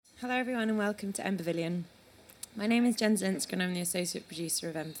Hello everyone and welcome to Pavilion. My name is Jen Zinsk and I'm the associate producer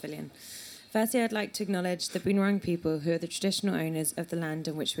of Pavilion. Firstly, I'd like to acknowledge the Boonwurrung people who are the traditional owners of the land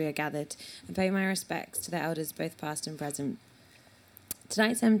on which we are gathered and pay my respects to their elders both past and present.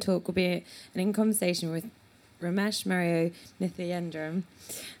 Tonight's talk will be an in-conversation with Ramesh Mario Nithyanandram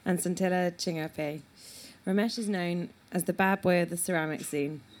and Santila Chingape. Ramesh is known as the bad boy of the ceramic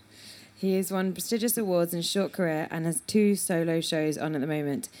scene. He has won prestigious awards in his short career and has 2 solo shows on at the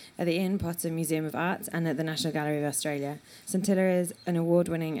moment at the Ian Potter Museum of Art and at the National Gallery of Australia. Santila is an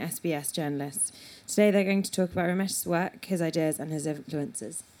award-winning SBS journalist. Today they're going to talk about Ramesh's work, his ideas and his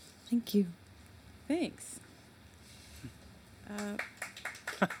influences. Thank you. Thanks.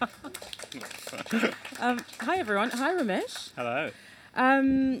 Hi everyone. Hi Ramesh. Hello.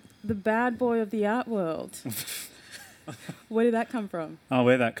 The bad boy of the art world. Where did that come from? Oh,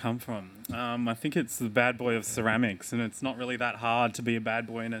 where'd that come from? I think it's the bad boy of ceramics, and it's not really that hard to be a bad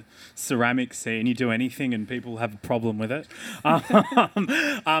boy in a ceramic scene. You do anything and people have a problem with it.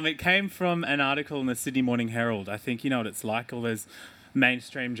 It came from an article in the Sydney Morning Herald. I think you know what it's like. All those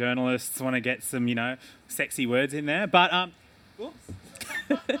mainstream journalists want to get some, sexy words in there. But, whoops.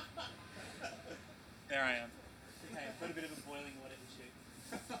 There I am. Okay, put a bit of a boiling water issue.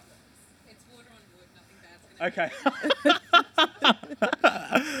 It's water on wood, nothing bad's Okay.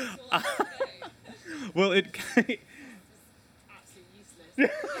 Well, it it's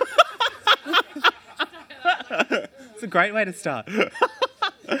a great way to start.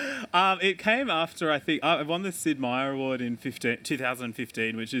 It came after, I think, I won the Sid Meier Award in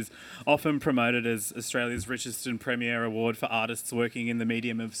 2015, which is often promoted as Australia's richest and premier award for artists working in the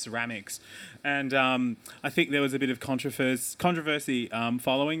medium of ceramics. And I think there was a bit of controversy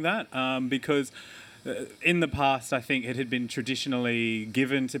following that because in the past, I think it had been traditionally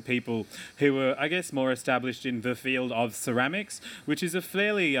given to people who were, I guess, more established in the field of ceramics, which is a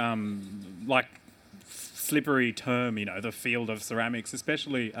fairly, slippery term, the field of ceramics,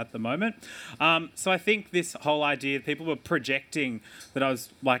 especially at the moment. So I think this whole idea, people were projecting that I was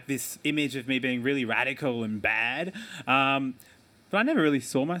like this image of me being really radical and bad. But I never really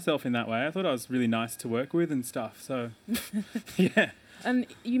saw myself in that way. I thought I was really nice to work with and stuff. So, yeah.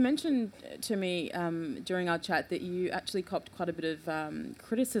 You mentioned to me during our chat that you actually copped quite a bit of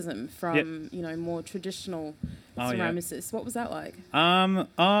criticism from, more traditional ceramicists. What was that like?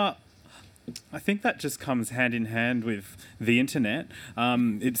 I think that just comes hand in hand with the internet.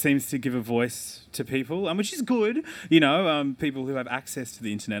 It seems to give a voice to people, which is good, people who have access to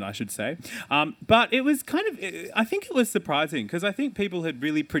the internet, I should say. But it was I think it was surprising because I think people had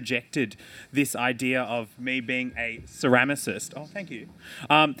really projected this idea of me being a ceramicist. Oh, thank you.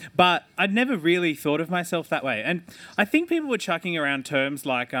 But I'd never really thought of myself that way. And I think people were chucking around terms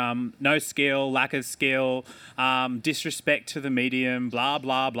like no skill, lack of skill, disrespect to the medium, blah,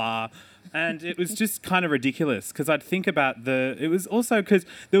 blah, blah. And it was just kind of ridiculous because I'd think about it was also because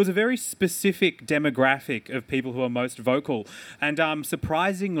there was a very specific demographic of people who are most vocal. And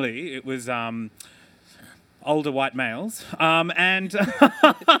surprisingly, it was older white males. And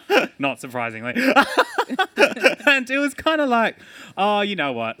not surprisingly. And it was kind of like, oh, you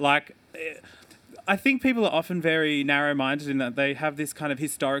know what? I think people are often very narrow-minded in that they have this kind of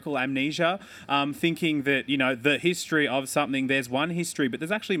historical amnesia, thinking that, the history of something, there's one history, but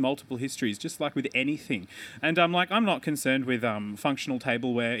there's actually multiple histories, just like with anything. And I'm like, concerned with functional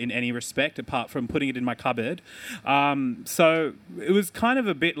tableware in any respect, apart from putting it in my cupboard. So it was kind of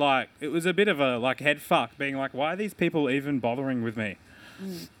a bit like, it was a bit of a head fuck, being like, why are these people even bothering with me?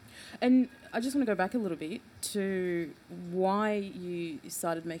 Mm. And I just want to go back a little bit to why you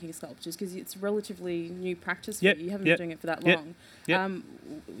started making sculptures, because it's relatively new practice for you. You haven't been doing it for that long.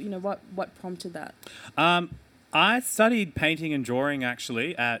 What prompted that? I studied painting and drawing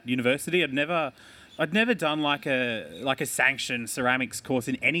actually at university. I'd never done like a sanctioned ceramics course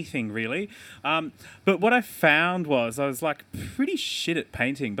in anything really. But what I found was I was pretty shit at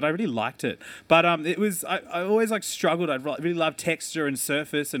painting, but I really liked it. But it was I always struggled. I really loved texture and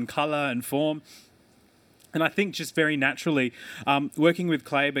surface and color and form. And I think just very naturally, working with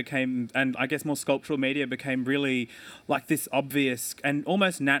clay became, and I guess more sculptural media became really this obvious and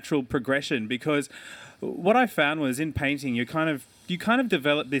almost natural progression, because what I found was in painting, you kind of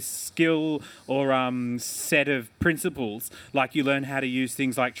develop this skill or set of principles. You learn how to use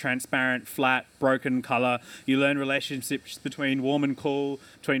things like transparent, flat, broken color. You learn relationships between warm and cool,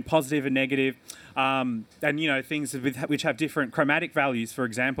 between positive and negative. And things which have different chromatic values, for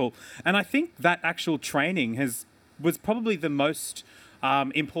example. And I think that actual training was probably the most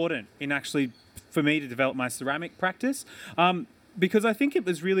important in actually for me to develop my ceramic practice. because I think it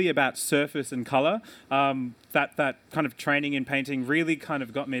was really about surface and colour. That kind of training in painting really kind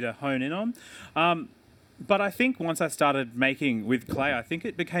of got me to hone in on. But I think once I started making with clay, I think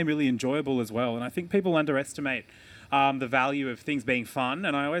it became really enjoyable as well. And I think people underestimate the value of things being fun.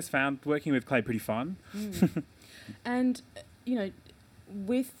 And I always found working with clay pretty fun. And, you know,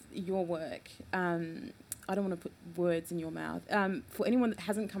 with your work, I don't want to put words in your mouth. For anyone that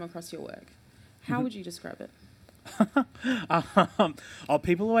hasn't come across your work, how would you describe it?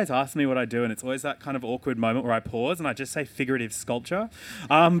 People always ask me what I do, and it's always that kind of awkward moment where I pause and I just say figurative sculpture.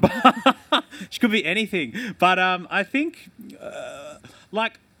 Which could be anything. But I think,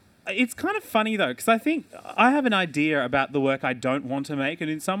 it's kind of funny though, because I think I have an idea about the work I don't want to make, and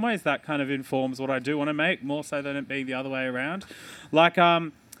in some ways that kind of informs what I do want to make, more so than it being the other way around.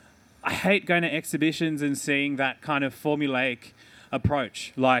 I hate going to exhibitions and seeing that kind of formulaic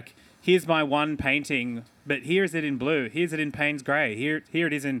approach. Like, here's my one painting, but here's it in blue, here's it in Payne's grey, here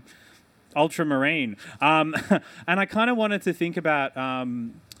it is in ultramarine. And I kind of wanted to think about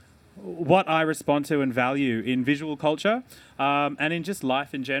what I respond to and value in visual culture, and in just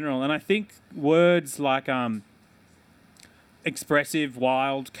life in general. And I think words like expressive,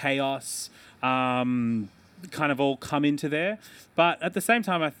 wild, chaos, kind of all come into there. But at the same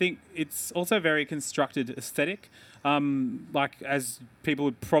time, I think it's also very constructed aesthetic. As people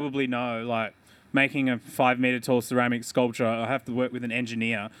would probably know, like making a 5 meter tall ceramic sculpture, I have to work with an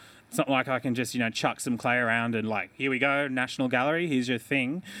engineer. It's not like I can just, chuck some clay around and here we go, National Gallery, here's your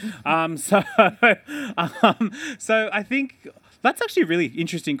thing. So I think that's actually a really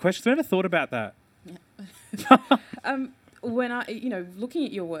interesting question. I never thought about that. Yeah. When looking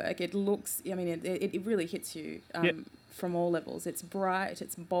at your work, it looks, it really hits you from all levels. It's bright,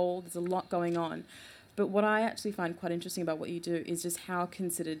 it's bold, there's a lot going on. But what I actually find quite interesting about what you do is just how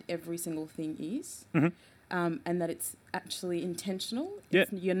considered every single thing is. Mm-hmm. And that it's actually intentional.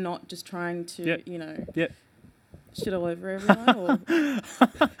 You're not just trying to, shit all over everyone.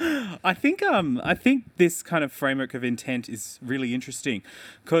 I think this kind of framework of intent is really interesting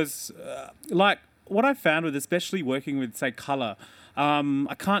because, what I've found with, especially working with, say, colour,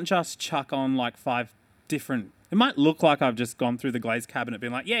 I can't just chuck on 5 different. It might look like I've just gone through the glaze cabinet,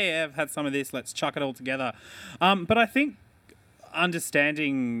 being like, yeah, I've had some of this. Let's chuck it all together. But I think. I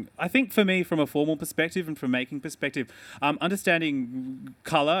think for me, from a formal perspective and from making perspective, understanding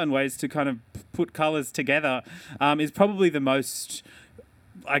colour and ways to kind of put colours together is probably the most,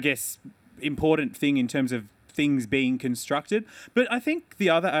 I guess, important thing in terms of things being constructed. But I think the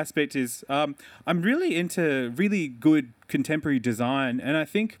other aspect is I'm really into really good contemporary design, and I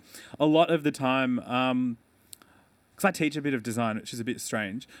think a lot of the time, because I teach a bit of design, which is a bit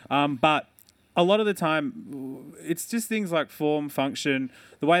strange, but a lot of the time, it's just things like form, function,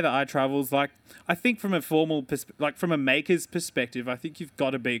 the way that I travels. I think from a formal from a maker's perspective, I think you've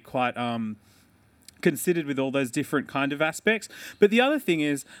got to be quite considered with all those different kind of aspects. But the other thing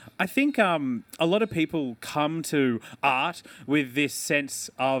is, I think a lot of people come to art with this sense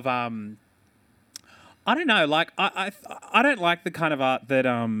of I don't know, I don't like the kind of art that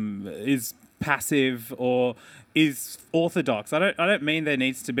is passive or is orthodox. I don't mean there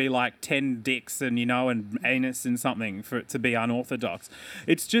needs to be 10 dicks and and anus and something for it to be unorthodox.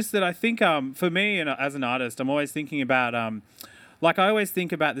 It's just that I think for me and as an artist, I'm always thinking about I always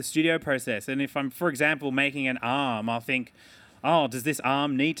think about the studio process. And if I'm, for example, making an arm, I'll think, oh, does this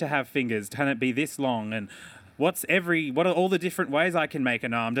arm need to have fingers? Can it be this long? And what are all the different ways I can make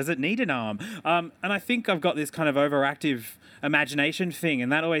an arm? Does it need an arm? And I think I've got this kind of overactive imagination thing,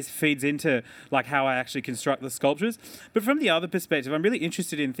 and that always feeds into how I actually construct the sculptures. But from the other perspective, I'm really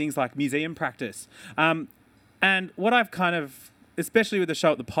interested in things like museum practice. And what I've kind of, especially with the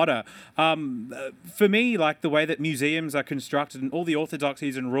show at the Potter, for me, the way that museums are constructed and all the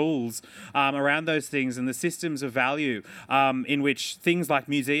orthodoxies and rules around those things and the systems of value in which things like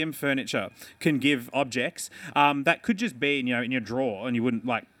museum furniture can give objects that could just be in your drawer and you wouldn't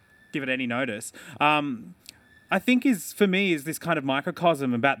give it any notice. I think is this kind of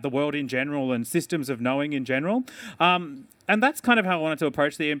microcosm about the world in general and systems of knowing in general. And that's kind of how I wanted to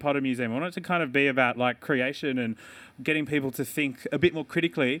approach the Ian Potter Museum. I wanted to kind of be about creation and getting people to think a bit more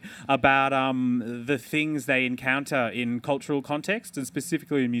critically about the things they encounter in cultural contexts and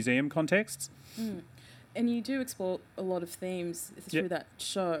specifically in museum contexts. Mm. And you do explore a lot of themes through that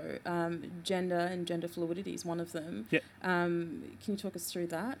show. Gender and gender fluidity is one of them. Yep. Can you talk us through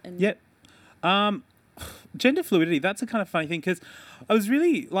that? Gender fluidity, that's a kind of funny thing because I was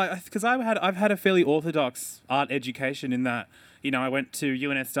really because I've had a fairly orthodox art education in that I went to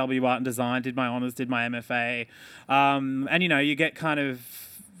UNSW Art and Design, did my honours, did my MFA, and you get kind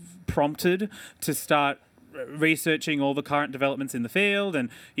of prompted to start researching all the current developments in the field, and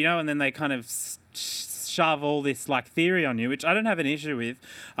and then they kind of shove all this like theory on you, which I don't have an issue with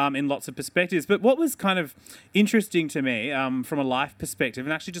in lots of perspectives. But what was kind of interesting to me from a life perspective,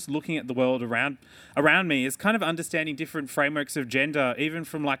 and actually just looking at the world around me, is kind of understanding different frameworks of gender, even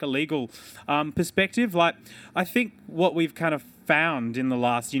from like a legal perspective. Like, I think what we've kind of found in the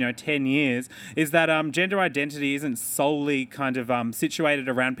last 10 years is that gender identity isn't solely kind of situated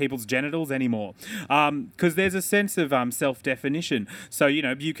around people's genitals anymore, because there's a sense of self-definition. So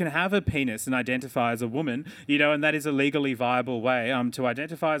you can have a penis and identify as a woman, and that is a legally viable way to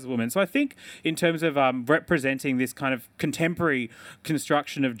identify as a woman. So I think in terms of representing this kind of contemporary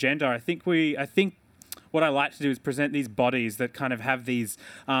construction of gender, I think what I like to do is present these bodies that kind of have these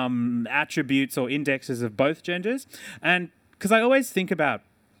attributes or indexes of both genders. And because I always think about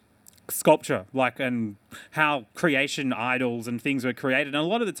sculpture, and how creation idols and things were created. And a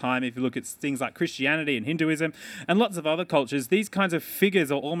lot of the time, if you look at things like Christianity and Hinduism and lots of other cultures, these kinds of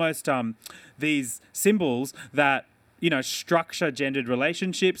figures are almost these symbols that structure gendered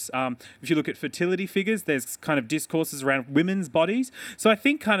relationships. If you look at fertility figures, there's kind of discourses around women's bodies. So I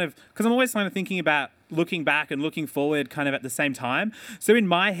think because I'm always kind of thinking about looking back and looking forward kind of at the same time. So in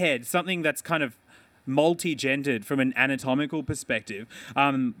my head, something that's kind of multi-gendered from an anatomical perspective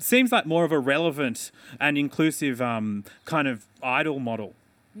seems like more of a relevant and inclusive kind of idol model.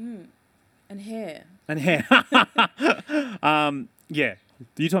 And hair. Yeah.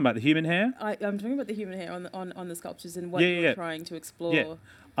 Are you talking about the human hair? I'm talking about the human hair on the sculptures and what you're trying to explore. Yeah.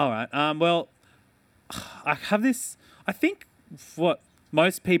 All right. Well, I have this. I think what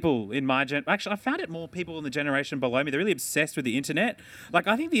most people in my actually, I found it more people in the generation below me. They're really obsessed with the internet. Like,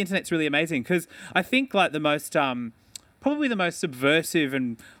 I think the internet's really amazing because I think like the most probably the most subversive,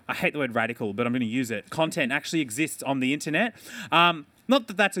 and I hate the word radical, but I'm going to use it, content actually exists on the internet. Not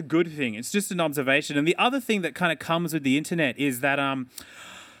that that's a good thing. It's just an observation. And the other thing that kind of comes with the internet is that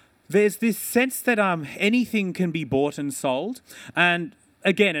there's this sense that anything can be bought and sold. And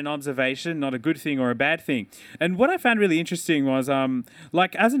again, an observation, not a good thing or a bad thing. And what I found really interesting was,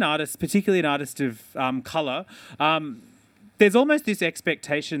 as an artist, particularly an artist of colour, there's almost this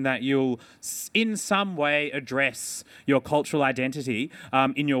expectation that you'll in some way address your cultural identity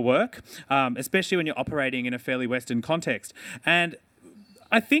in your work, especially when you're operating in a fairly Western context. And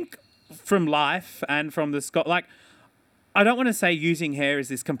I think from life and from the I don't want to say using hair is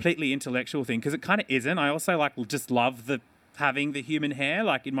this completely intellectual thing, because it kind of isn't. I also just love having the human hair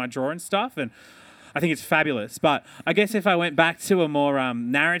in my drawing stuff, and I think it's fabulous. But I guess if I went back to a more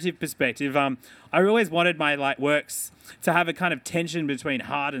narrative perspective, I always wanted my works to have a kind of tension between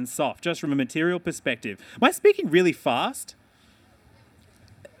hard and soft, just from a material perspective. Am I speaking really fast?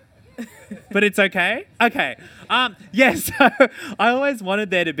 But it's okay? Okay. Yes, so I always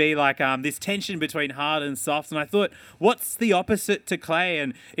wanted there to be this tension between hard and soft, and I thought, what's the opposite to clay?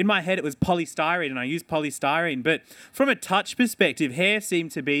 And in my head it was polystyrene, and I used polystyrene. But from a touch perspective, hair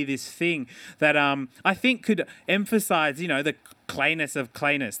seemed to be this thing that I think could emphasize, the clayness of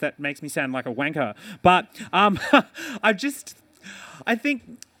clayness. That makes me sound like a wanker. But I think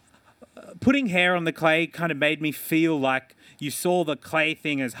putting hair on the clay kind of made me feel like you saw the clay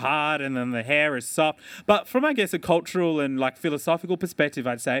thing as hard and then the hair as soft. But from, I guess, a cultural and philosophical perspective,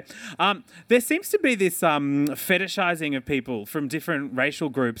 I'd say, there seems to be this fetishizing of people from different racial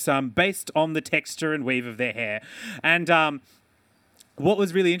groups based on the texture and weave of their hair. And what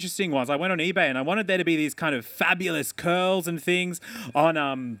was really interesting was I went on eBay and I wanted there to be these kind of fabulous curls and things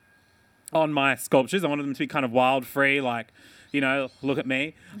on my sculptures. I wanted them to be kind of wild, free, look at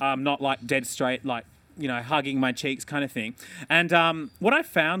me, not dead straight, hugging my cheeks kind of thing. And what I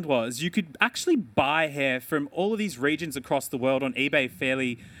found was you could actually buy hair from all of these regions across the world on eBay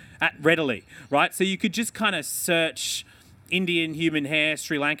fairly readily, right? So you could just kind of search Indian human hair,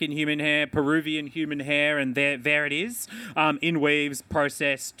 Sri Lankan human hair, Peruvian human hair, and there it is, in weaves,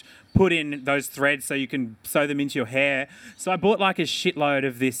 processed, put in those threads so you can sew them into your hair. So I bought a shitload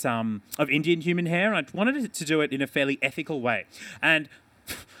of this of Indian human hair, and I wanted to do it in a fairly ethical way. And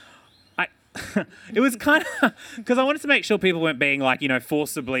it was kind of because I wanted to make sure people weren't being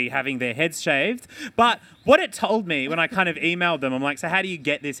forcibly having their heads shaved. But what it told me when I kind of emailed them, I'm like, so how do you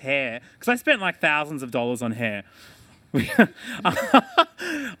get this hair? Because I spent thousands of dollars on hair.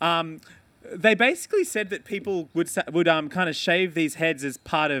 They basically said that people would kind of shave these heads as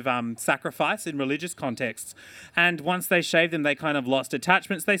part of sacrifice in religious contexts, and once they shaved them, they kind of lost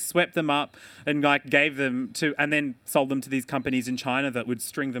attachments. They swept them up and gave them to, and then sold them to these companies in China that would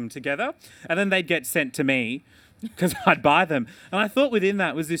string them together, and then they'd get sent to me because I'd buy them. And I thought within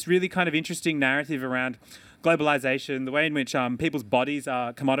that was this really kind of interesting narrative around globalization, the way in which people's bodies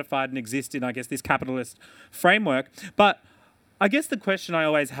are commodified and exist in, I guess, this capitalist framework. But I guess the question I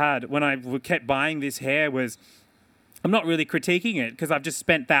always had when I kept buying this hair was, I'm not really critiquing it because I've just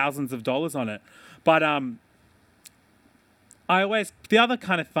spent thousands of dollars on it. But the other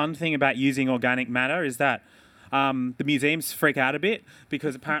kind of fun thing about using organic matter is that the museums freak out a bit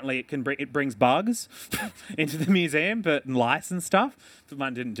because apparently it brings bugs into the museum, and lice and stuff. But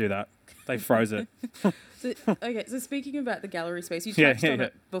mine didn't do that. They froze it. So speaking about the gallery space, you touched on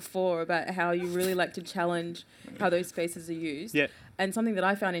it before about how you really like to challenge how those spaces are used. Yeah. And something that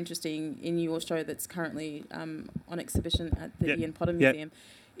I found interesting in your show that's currently on exhibition at the Ian Potter Museum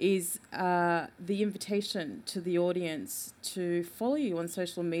is the invitation to the audience to follow you on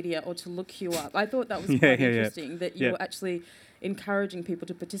social media or to look you up. I thought that was quite interesting, that you were actually encouraging people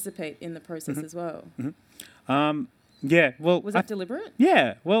to participate in the process as well. Well, was that deliberate?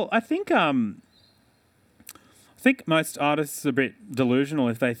 Yeah, well, I think most artists are a bit delusional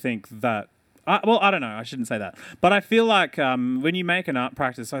if they think that. I don't know. I shouldn't say that, but I feel like when you make an art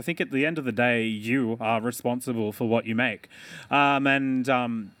practice, I think at the end of the day, you are responsible for what you make, like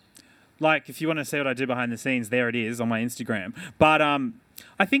if you want to see what I do behind the scenes, there it is on my Instagram. But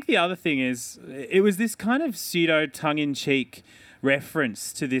I think the other thing is, it was this kind of pseudo tongue-in-cheek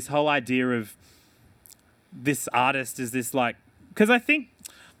reference to this whole idea of this artist is this like, because I think,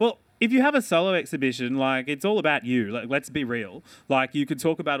 well, if you have a solo exhibition, like, it's all about you. Like, let's be real. Like, you could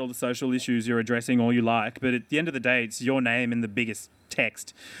talk about all the social issues you're addressing all you like, but at the end of the day, it's your name in the biggest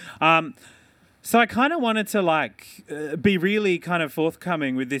text. So I kind of wanted to, be really kind of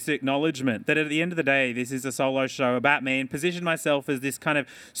forthcoming with this acknowledgement that at the end of the day, this is a solo show about me, and position myself as this kind of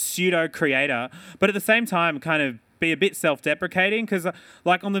pseudo-creator, but at the same time kind of be a bit self-deprecating, because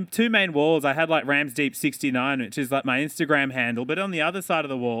on the two main walls I had Ramsdeep69, which is my Instagram handle, but on the other side of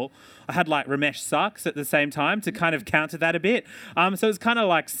the wall I had Ramesh Sucks at the same time to kind of counter that a bit. So it's kind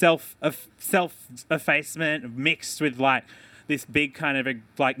of self-effacement mixed with this big kind of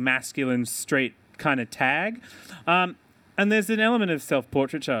masculine street kind of tag, and there's an element of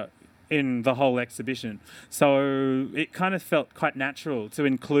self-portraiture in the whole exhibition. So it kind of felt quite natural to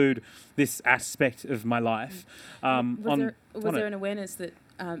include this aspect of my life. Was there an awareness that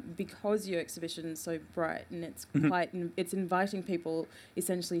because your exhibition is so bright and it's it's inviting people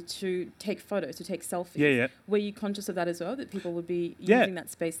essentially to take photos, to take selfies? Were you conscious of that as well, that people would be using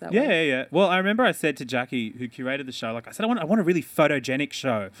that space that way? Yeah. Well, I remember I said to Jackie, who curated the show, I said, I want a really photogenic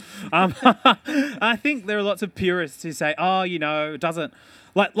show. I think there are lots of purists who say, it doesn't.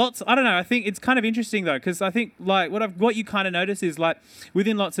 I don't know. I think it's kind of interesting though, because I think what you kind of notice is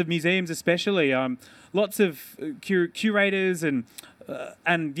within lots of museums, especially lots of curators and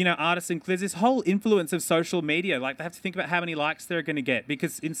artists, and there's this whole influence of social media. They have to think about how many likes they're going to get,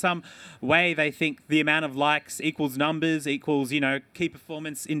 because in some way they think the amount of likes equals numbers, equals key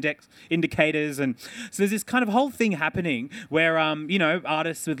performance indicators, and so there's this kind of whole thing happening where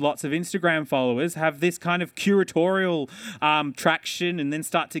artists with lots of Instagram followers have this kind of curatorial traction, and then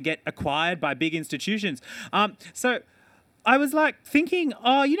start to get acquired by big institutions. So I was thinking,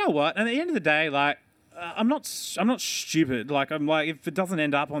 you know what? And at the end of the day, I'm not stupid. If it doesn't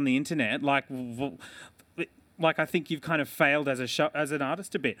end up on the internet, I think you've kind of failed as an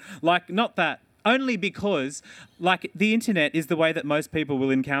artist a bit. Not that. Only because, the internet is the way that most people will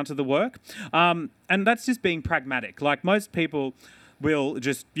encounter the work. And that's just being pragmatic. Most people will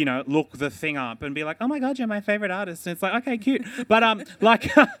just, look the thing up and be like, oh my God, you're my favorite artist. And it's okay, cute. But,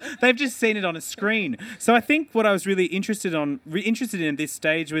 they've just seen it on a screen. So I think what I was really interested in at this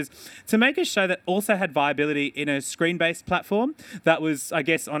stage was to make a show that also had viability in a screen-based platform that was, I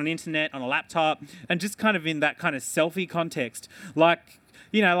guess, on an internet, on a laptop, and just kind of in that kind of selfie context.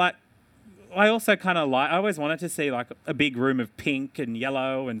 I also kind of I always wanted to see a big room of pink and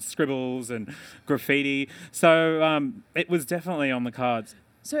yellow and scribbles and graffiti. So it was definitely on the cards.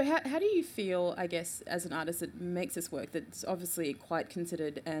 So how do you feel, I guess, as an artist that makes this work that's obviously quite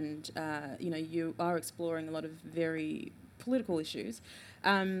considered, and you are exploring a lot of very political issues,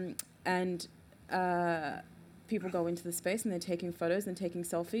 and people go into the space and they're taking photos and taking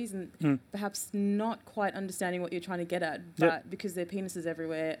selfies and perhaps not quite understanding what you're trying to get at, but because their penis is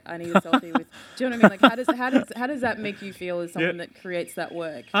everywhere, I need a selfie with. Do you know what I mean? How does that make you feel as someone that creates that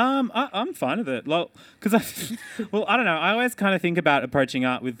work? I'm fine with it. Because I don't know. I always kind of think about approaching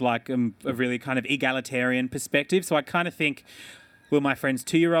art with a really kind of egalitarian perspective. So I kind of think, will my friend's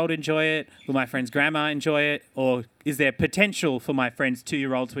 2-year-old enjoy it? Will my friend's grandma enjoy it? Or is there potential for my friend's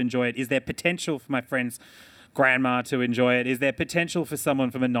 2-year-old to enjoy it? Is there potential for my friend's grandma to enjoy it? Is there potential for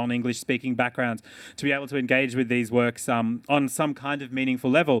someone from a non-English speaking background to be able to engage with these works on some kind of meaningful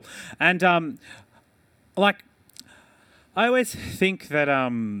level? And like, I always think that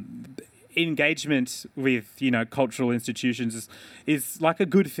engagement with, you know, cultural institutions is like a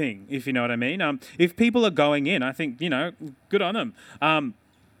good thing, if you know what I mean. If people are going in, I think, you know, good on them.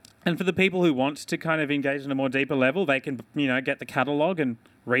 And for the people who want to kind of engage on a more deeper level, they can, you know, get the catalogue and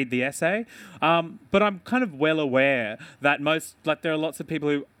read the essay. But I'm kind of well aware that there are lots of people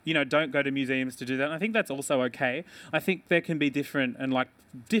who, you know, don't go to museums to do that. And I think that's also okay. I think there can be different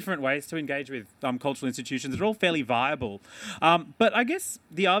ways to engage with cultural institutions. They're all fairly viable. But I guess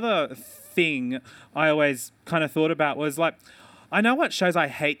the other thing I always kind of thought about was like, I know what shows I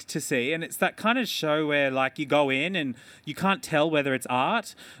hate to see, and it's that kind of show where like you go in and you can't tell whether it's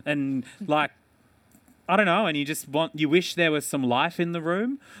art and like, I don't know, and you wish there was some life in the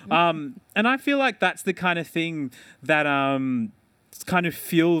room. And I feel like that's the kind of thing that kind of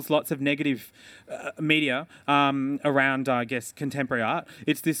fuels lots of negative media around, I guess, contemporary art.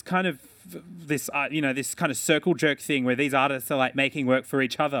 It's this kind of this kind of circle jerk thing where these artists are like making work for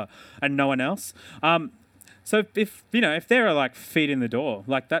each other and no one else. So if there are like feet in the door,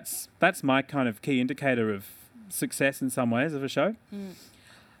 like that's my kind of key indicator of success in some ways of a show.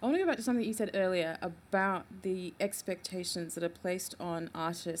 I want to go back to something you said earlier about the expectations that are placed on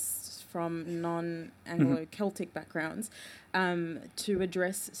artists from non-Anglo-Celtic backgrounds to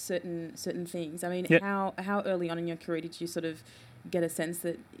address certain things. I mean, how early on in your career did you sort of get a sense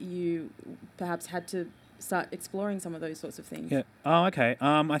that you perhaps had to start exploring some of those sorts of things? Yeah. Oh, okay.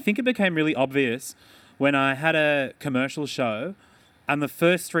 I think it became really obvious when I had a commercial show, and the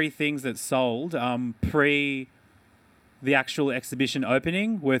first three things that sold pre the actual exhibition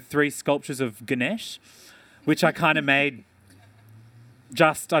opening were 3 sculptures of Ganesh, which I kind of made.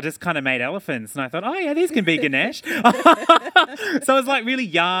 I just kind of made elephants, and I thought, oh yeah, these can be Ganesh. So I was like really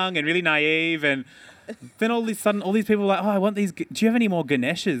young and really naive, and then all these people were like, oh, I want these. Do you have any more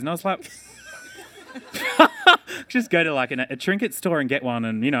Ganeshes? And I was like, just go to like a trinket store and get one,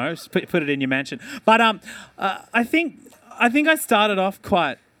 and, you know, just put it in your mansion. But I think I started off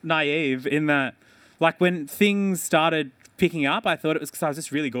quite naive in that, like, when things started picking up, I thought it was because I was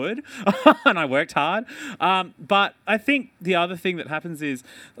just really good and I worked hard. But I think the other thing that happens is,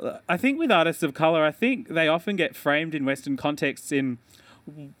 I think with artists of colour, I think they often get framed in Western contexts in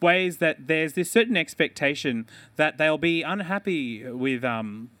ways that there's this certain expectation that they'll be unhappy with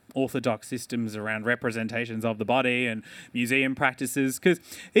orthodox systems around representations of the body and museum practices. Because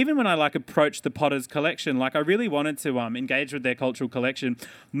even when I approached the Potter's collection, I really wanted to engage with their cultural collection,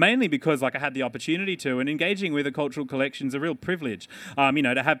 mainly because I had the opportunity to, and engaging with a cultural collection is a real privilege.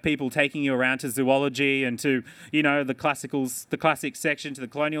 To have people taking you around to zoology and to, the classic section, to the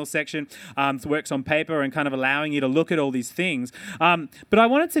colonial section, to works on paper, and kind of allowing you to look at all these things. But I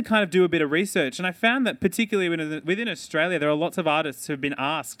wanted to kind of do a bit of research, and I found that particularly within Australia, there are lots of artists who have been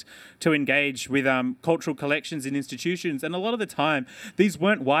asked to engage with cultural collections in institutions, and a lot of the time these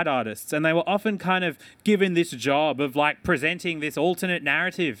weren't white artists, and they were often kind of given this job of presenting this alternate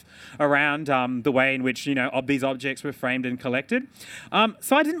narrative around the way in which these objects were framed and collected.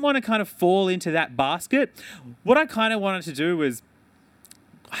 So I didn't want to kind of fall into that basket. What I kind of wanted to do was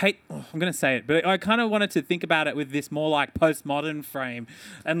I'm going to say it, but I kind of wanted to think about it with this more postmodern frame,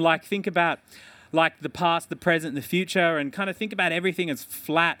 and think about the past, the present, and the future, and kind of think about everything as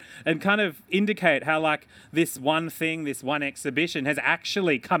flat, and kind of indicate how this one thing, this one exhibition has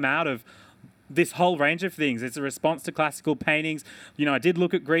actually come out of this whole range of things. It's a response to classical paintings. I did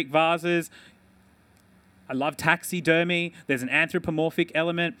look at Greek vases. I love taxidermy. There's an anthropomorphic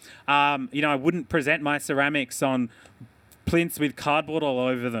element. I wouldn't present my ceramics on plinths with cardboard all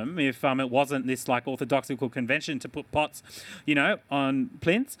over them if it wasn't this orthodoxical convention to put pots, on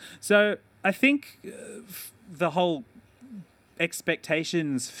plinths. So I think the whole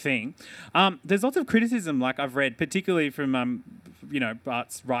expectations thing, there's lots of criticism, I've read, particularly from,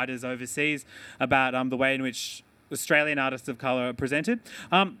 arts writers overseas, about the way in which Australian artists of colour are presented.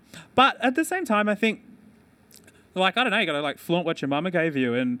 But at the same time, I think, I don't know, you got to flaunt what your mama gave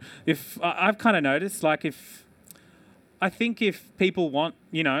you. And if I've kind of noticed, if people want,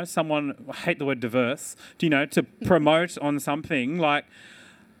 someone, I hate the word diverse, to promote on something,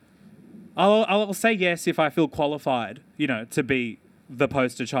 I'll say yes if I feel qualified, to be the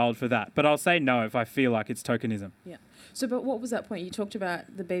poster child for that. But I'll say no if I feel like it's tokenism. Yeah. So, but what was that point? You talked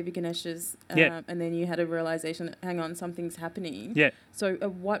about the baby Ganeshas, and then you had a realization, hang on, something's happening. Yeah. So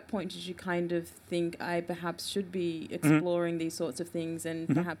at what point did you kind of think I perhaps should be exploring these sorts of things and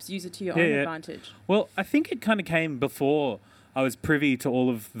perhaps use it to your own advantage? Well, I think it kind of came before I was privy to all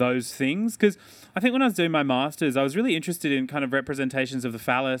of those things. Because I think when I was doing my master's, I was really interested in kind of representations of the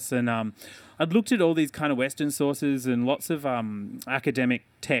phallus, and I'd looked at all these kind of Western sources and lots of academic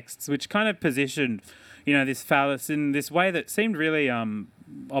texts, which kind of positioned, this phallus in this way that seemed really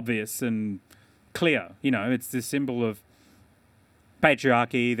obvious and clear. It's this symbol of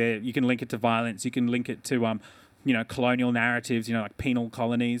patriarchy. That you can link it to violence. You can link it to colonial narratives, like penal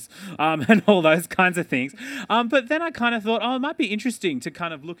colonies, and all those kinds of things. But then I kind of thought, it might be interesting to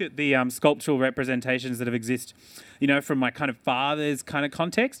kind of look at the sculptural representations that have exist, from my kind of father's kind of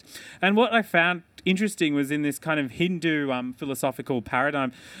context. And what I found interesting was in this kind of Hindu philosophical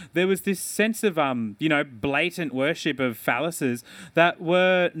paradigm, there was this sense of, blatant worship of phalluses that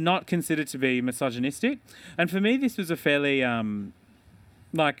were not considered to be misogynistic. And for me, this was a fairly,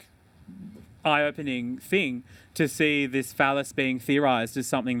 eye-opening thing to see this phallus being theorized as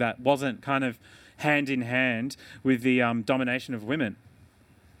something that wasn't kind of hand in hand with the domination of women.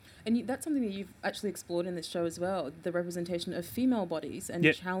 And that's something that you've actually explored in this show as well, the representation of female bodies and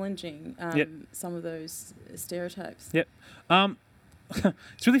challenging some of those stereotypes. Yep.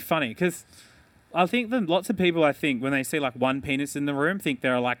 It's really funny because I think that lots of people, when they see like one penis in the room, think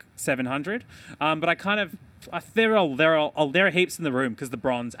there are like 700. But there are heaps in the room because the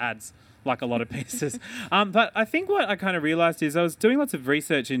bronze adds like a lot of pieces. But I think what I kind of realised is I was doing lots of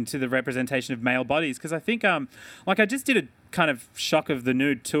research into the representation of male bodies because I think, I just did a kind of shock of the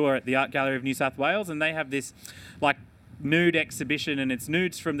nude tour at the Art Gallery of New South Wales, and they have this like nude exhibition, and it's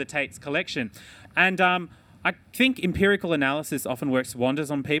nudes from the Tate's collection. And I think empirical analysis often works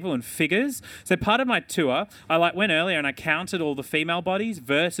wonders on people and figures. So part of my tour, I went earlier and I counted all the female bodies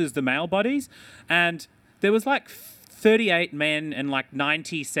versus the male bodies, and there was like 38 men and like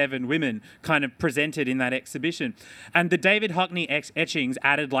 97 women kind of presented in that exhibition. And the David Hockney etchings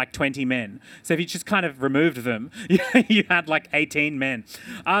added like 20 men. So if you just kind of removed them, you had like 18 men.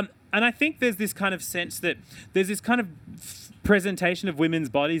 And I think there's this kind of sense that there's this kind of presentation of women's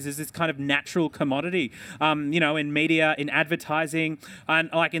bodies as this kind of natural commodity, in media, in advertising, and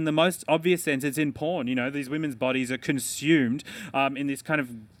like in the most obvious sense, it's in porn. These women's bodies are consumed in this kind of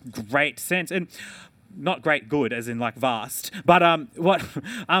great sense. And not great good as in like vast, but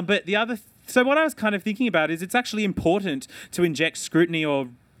but the other so what I was kind of thinking about is it's actually important to inject scrutiny or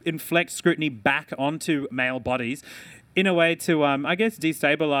inflect scrutiny back onto male bodies in a way to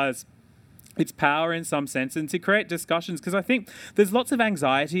destabilize its power in some sense and to create discussions, because I think there's lots of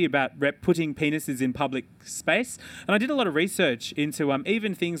anxiety about putting penises in public space, and I did a lot of research into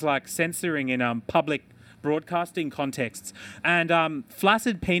even things like censoring in public broadcasting contexts, and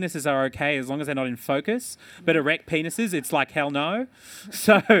flaccid penises are okay as long as they're not in focus, but erect penises, it's like hell no.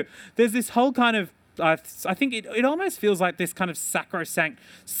 So there's this whole kind of I think it almost feels like this kind of sacrosanct,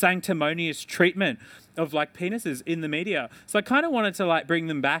 sanctimonious treatment of like penises in the media. So I kind of wanted to like bring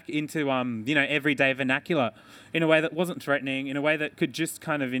them back into everyday vernacular in a way that wasn't threatening, in a way that could just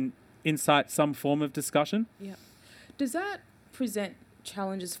kind of incite some form of discussion. Yeah. Does that present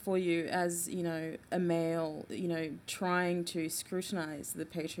challenges for you as a male, trying to scrutinize the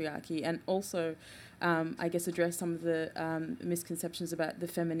patriarchy and also address some of the misconceptions about the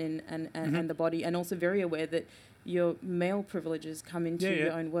feminine and the body, and also very aware that your male privileges come into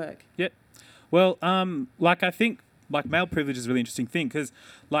your own work? Well, I think male privilege is a really interesting thing because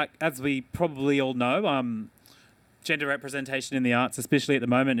as we probably all know, gender representation in the arts, especially at the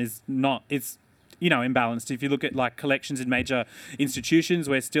moment, it's imbalanced. If you look at collections in major institutions,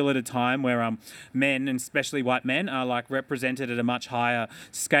 we're still at a time where men, and especially white men, are represented at a much higher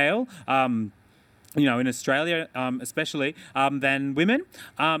scale. In Australia, especially than women.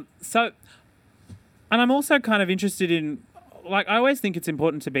 And I'm also kind of interested in, I always think it's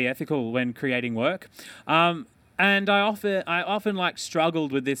important to be ethical when creating work. And I often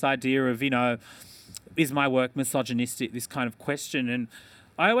struggled with this idea of, is my work misogynistic? This kind of question. And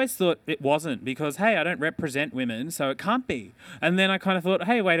I always thought it wasn't because, hey, I don't represent women, so it can't be. And then I kind of thought,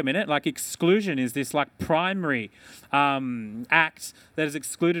 hey, wait a minute, exclusion is this primary act that has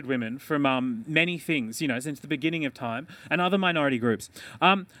excluded women from many things, since the beginning of time, and other minority groups.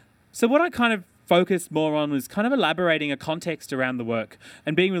 So what I kind of focused more on was kind of elaborating a context around the work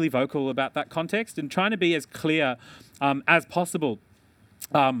and being really vocal about that context and trying to be as clear as possible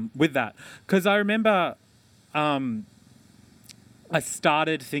with that. Because I remember I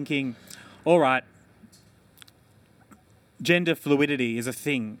started thinking, all right, gender fluidity is a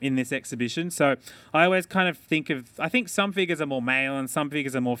thing in this exhibition. So I always kind of I think some figures are more male and some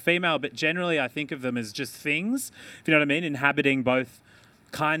figures are more female, but generally I think of them as just things, if you know what I mean, inhabiting both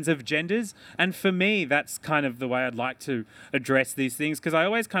kinds of genders. And for me, that's kind of the way I'd like to address these things, because I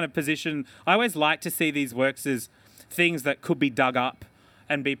always kind of I always like to see these works as things that could be dug up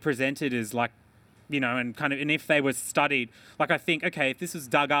and be presented as like, and if they were studied, like I think, okay, if this was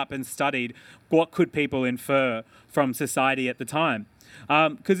dug up and studied, what could people infer from society at the time?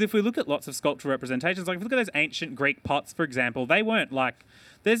 Because if we look at lots of sculptural representations, like if we look at those ancient Greek pots, for example, they weren't like,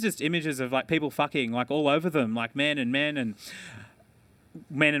 there's just images of like people fucking like all over them, like men and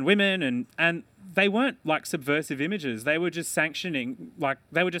women and they weren't like subversive images. They were just socially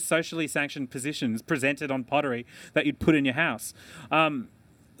sanctioned positions presented on pottery that you'd put in your house.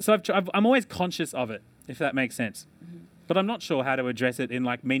 So I'm always conscious of it, if that makes sense. Mm-hmm. But I'm not sure how to address it in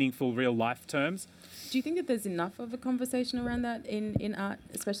like meaningful real life terms. Do you think that there's enough of a conversation around that in art,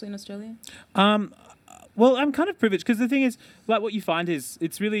 especially in Australia? Well, I'm kind of privileged because the thing is, like what you find is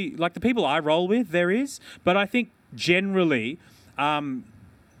it's really like the people I roll with, there is, but I think generally, I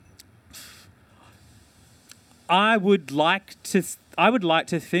would like to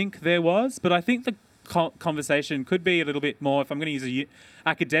think there was, but I think the conversation could be a little bit more, if I'm going to use a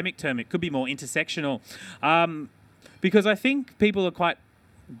academic term, it could be more intersectional, because I think people are quite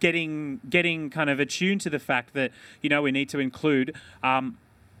getting kind of attuned to the fact that, we need to include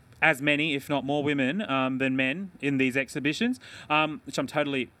as many, if not more women than men in these exhibitions, which I'm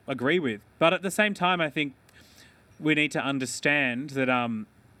totally agree with. But at the same time, I think we need to understand that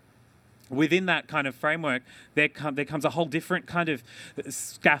within that kind of framework, there comes a whole different kind of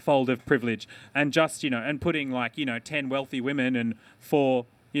scaffold of privilege, and just and putting like 10 wealthy women and 4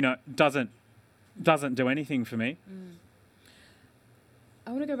 doesn't do anything for me. I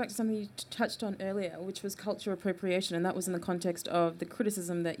want to go back to something you touched on earlier, which was cultural appropriation, and that was in the context of the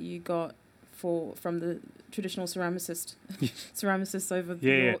criticism that you got from the traditional ceramicists over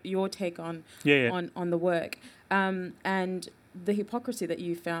your take on the work, and the hypocrisy that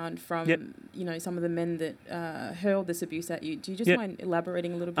you found from some of the men that hurled this abuse at you. Do you just mind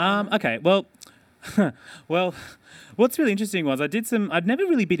elaborating a little bit? Okay, well, what's really interesting was I'd never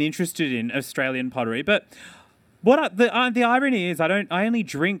really been interested in Australian pottery, but the irony is I only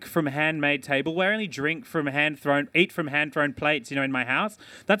drink from handmade tableware. I only drink from eat from hand thrown plates, in my house.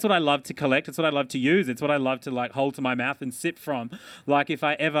 That's what I love to collect. It's what I love to use. It's what I love to like hold to my mouth and sip from. Like if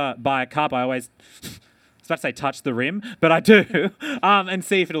I ever buy a cup, I always I was about to say touch the rim, but I do, and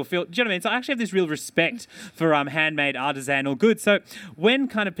see if it'll feel. Do you know what I mean? So I actually have this real respect for handmade artisanal goods. So when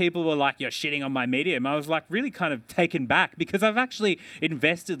kind of people were like, "You're shitting on my medium," I was like really kind of taken back because I've actually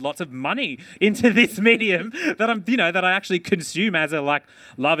invested lots of money into this medium that I actually consume as a like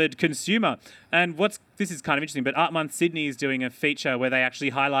loved consumer. And this is kind of interesting, but Art Month Sydney is doing a feature where they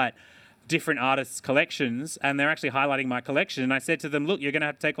actually highlight different artists' collections, and they're actually highlighting my collection. And I said to them, "Look, you're going to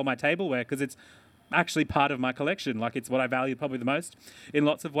have to take all my tableware because it's actually part of my collection. Like it's what I value probably the most in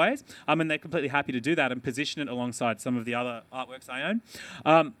lots of ways." And they're completely happy to do that and position it alongside some of the other artworks I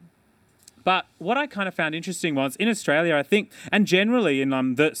own. But what I kind of found interesting was in Australia, I think, and generally in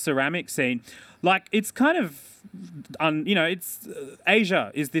the ceramic scene, like it's kind of, it's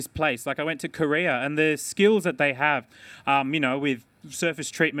Asia is this place. Like I went to Korea and the skills that they have, with surface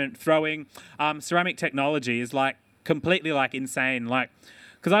treatment, throwing, ceramic technology is like completely like insane. Like,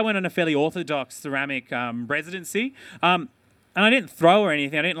 because I went on a fairly orthodox ceramic residency, and I didn't throw or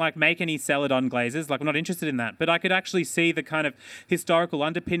anything. I didn't like make any celadon glazes. Like I'm not interested in that. But I could actually see the kind of historical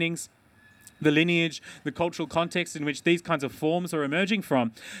underpinnings, the lineage, the cultural context in which these kinds of forms are emerging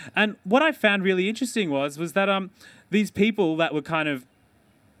from. And what I found really interesting was that these people that were kind of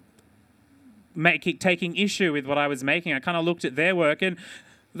taking issue with what I was making, I kind of looked at their work and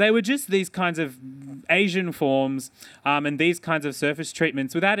they were just these kinds of Asian forms and these kinds of surface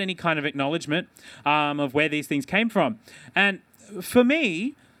treatments without any kind of acknowledgement of where these things came from. And for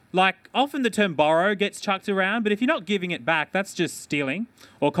me, like often the term borrow gets chucked around, but if you're not giving it back, that's just stealing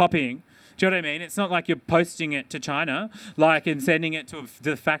or copying. Do you know what I mean? It's not like you're posting it to China, like and sending it to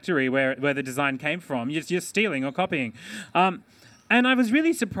the factory where the design came from. You're stealing or copying. And I was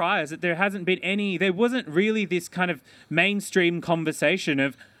really surprised that there wasn't really this kind of mainstream conversation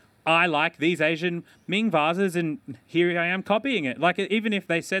of, I like these Asian Ming vases and here I am copying it. Like, even if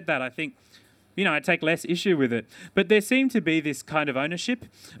they said that, I think, I take less issue with it. But there seemed to be this kind of ownership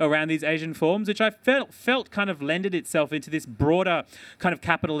around these Asian forms, which I felt kind of lended itself into this broader kind of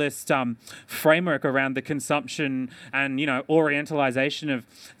capitalist framework around the consumption and, orientalization of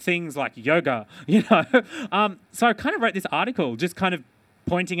things like yoga, So I kind of wrote this article just kind of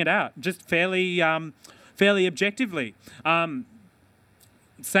pointing it out, just fairly objectively.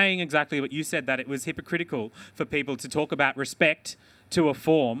 Saying exactly what you said, that it was hypocritical for people to talk about respect to a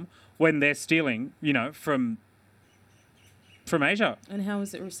form when they're stealing, from Asia. And how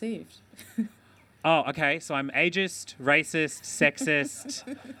was it received? oh, okay, so I'm ageist, racist, sexist.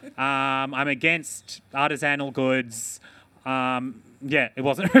 I'm against artisanal goods. Yeah, it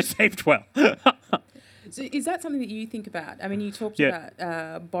wasn't received well. So is that something that you think about? I mean, you talked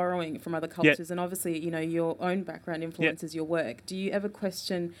about borrowing from other cultures, and obviously, your own background influences your work. Do you ever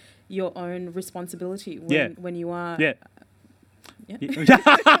question your own responsibility when you are...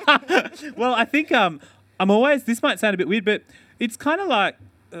 Well, I think I'm always... This might sound a bit weird, but it's kind of like...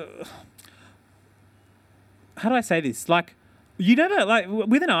 how do I say this? Like, you never... Like,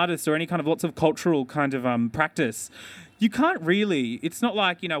 with an artist or any kind of lots of cultural kind of practice... You can't really, it's not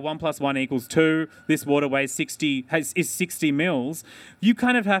like, 1 + 1 = 2, this water weighs 60 mils. You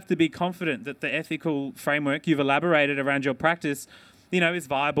kind of have to be confident that the ethical framework you've elaborated around your practice, is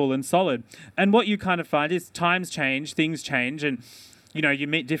viable and solid. And what you kind of find is times change, things change, and, you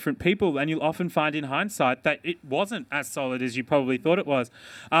meet different people, and you'll often find in hindsight that it wasn't as solid as you probably thought it was.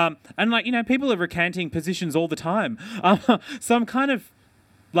 And people are recanting positions all the time. So I'm kind of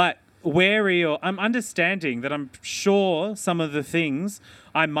like, wary, or I'm understanding that I'm sure some of the things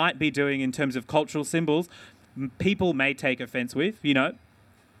I might be doing in terms of cultural symbols, people may take offense with,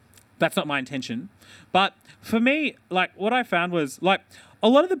 That's not my intention. But for me, like, what I found was, like, a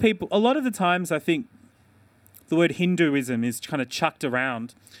lot of the times I think the word Hinduism is kind of chucked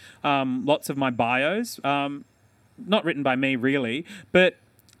around lots of my bios, not written by me really, but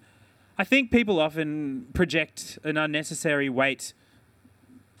I think people often project an unnecessary weight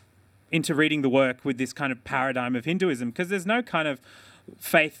into reading the work with this kind of paradigm of Hinduism, because there's no kind of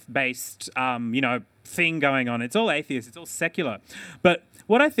faith-based, thing going on. It's all atheist. It's all secular. But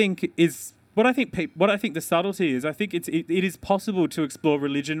what I think the subtlety is, I think it is possible to explore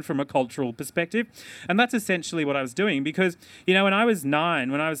religion from a cultural perspective, and that's essentially what I was doing. Because when I was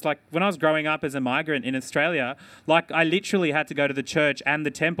 9, when I was growing up as a migrant in Australia, like, I literally had to go to the church and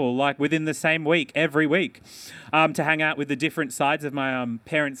the temple like within the same week, every week, to hang out with the different sides of my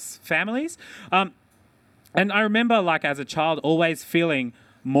parents' families, and I remember, like, as a child, always feeling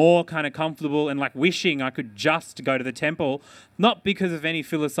more kind of comfortable and like wishing I could just go to the temple, not because of any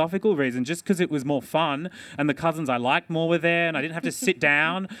philosophical reason, just because it was more fun and the cousins I liked more were there, and I didn't have to sit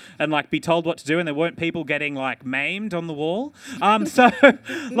down and like be told what to do, and there weren't people getting like maimed on the wall. So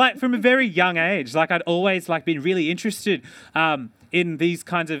like from a very young age, like I'd always like been really interested in these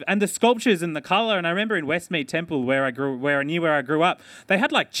kinds of, and the sculptures and the colour. And I remember in Westmead Temple, where I grew up, they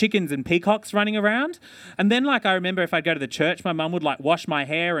had like chickens and peacocks running around. And then like I remember if I'd go to the church, my mum would like wash my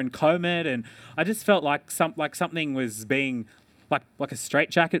hair and comb it, and I just felt like something was being like a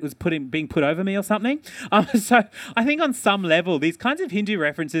straitjacket was being put over me or something. So I think on some level, these kinds of Hindu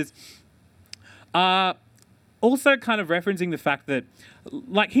references are also kind of referencing the fact that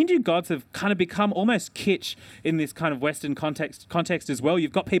like Hindu gods have kind of become almost kitsch in this kind of Western context as well.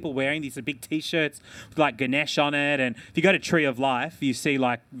 You've got people wearing these big T-shirts with like Ganesh on it, and if you go to Tree of Life, you see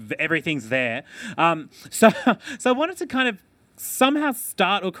like everything's there. So I wanted to kind of somehow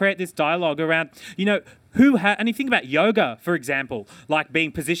start or create this dialogue around, and you think about yoga, for example, like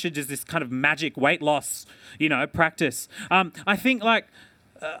being positioned as this kind of magic weight loss, practice. I think like,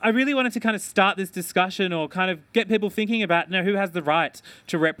 I really wanted to kind of start this discussion or kind of get people thinking about, who has the right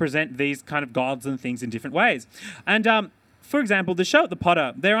to represent these kind of gods and things in different ways. And for example, the show at the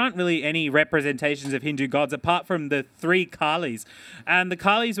Potter, there aren't really any representations of Hindu gods apart from the 3 Kalis. And the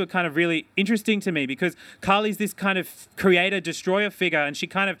Kalis were kind of really interesting to me because Kali's this kind of creator-destroyer figure, and she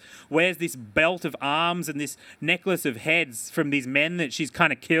kind of wears this belt of arms and this necklace of heads from these men that she's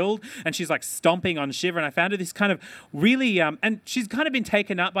kind of killed, and she's like stomping on Shiva. And I found her this kind of really, and she's kind of been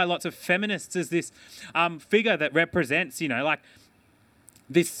taken up by lots of feminists as this figure that represents, like,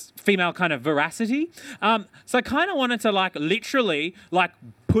 this female kind of veracity. So I kind of wanted to like literally like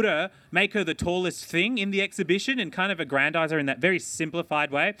make her the tallest thing in the exhibition and kind of aggrandize her in that very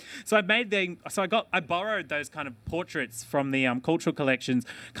simplified way. So I borrowed those kind of portraits from the cultural collections,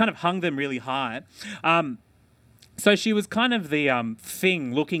 kind of hung them really high. So she was kind of the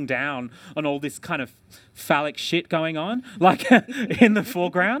thing looking down on all this kind of phallic shit going on, like in the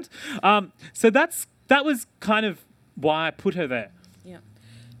foreground. So that was kind of why I put her there. Yeah.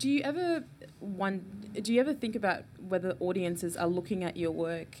 Do you ever think about whether audiences are looking at your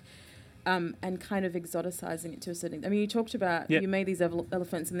work and kind of exoticizing it to a certain... I mean, you talked about, you made these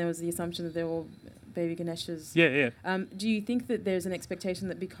elephants and there was the assumption that they were all baby Ganeshas. Yeah. Do you think that there's an expectation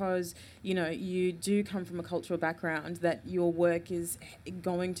that because, you do come from a cultural background, that your work is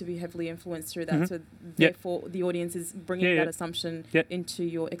going to be heavily influenced through that, mm-hmm. So therefore the audience is bringing that assumption into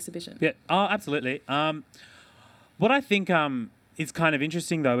your exhibition? Yeah, oh, absolutely. What I think... is kind of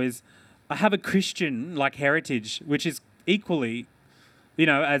interesting though is I have a Christian like heritage, which is equally,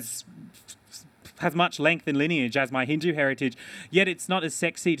 as has much length and lineage as my Hindu heritage, yet it's not as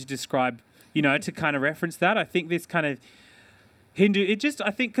sexy to describe, to kind of reference that. I think this kind of Hindu,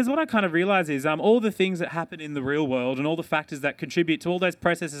 because what I kind of realize is all the things that happen in the real world and all the factors that contribute to all those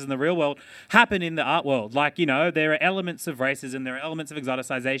processes in the real world happen in the art world. Like, there are elements of racism, there are elements of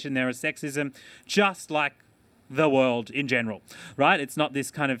exoticization, there are sexism, just like the world in general, right? It's not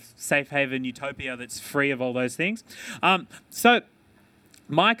this kind of safe haven utopia that's free of all those things. So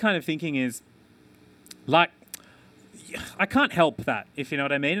my kind of thinking is, like, I can't help that, if you know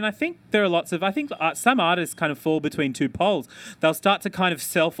what I mean. And I think there are some artists kind of fall between two poles. They'll start to kind of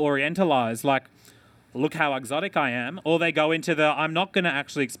self-orientalize, like, look how exotic I am. Or they go into I'm not going to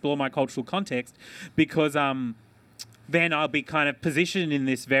actually explore my cultural context because then I'll be kind of positioned in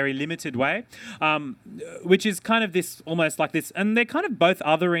this very limited way, which is kind of this, almost like this. And they're kind of both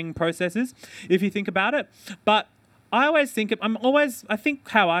othering processes, if you think about it. But I think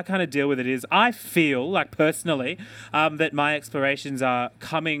how I kind of deal with it is I feel like personally that my explorations are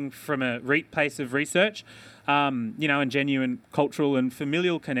coming from a place of research, and genuine cultural and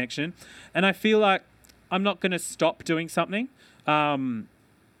familial connection. And I feel like I'm not going to stop doing something to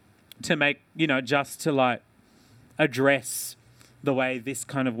make, just to like address the way this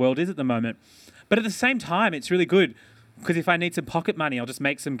kind of world is at the moment. But at the same time, it's really good. Because if I need some pocket money, I'll just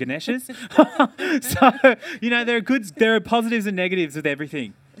make some Ganeshas. So, there are positives and negatives with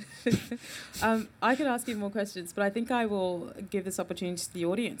everything. I could ask you more questions, but I think I will give this opportunity to the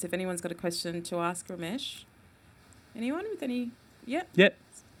audience. If anyone's got a question to ask Ramesh. Anyone with any? Yeah? Yep.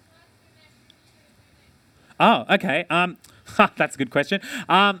 Oh, okay. That's a good question.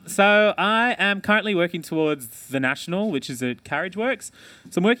 So I am currently working towards the National, which is at Carriage Works.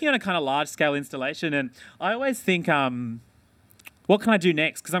 So I'm working on a kind of large-scale installation, and I always think, what can I do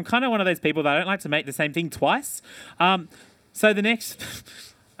next? Because I'm kind of one of those people that I don't like to make the same thing twice. So the next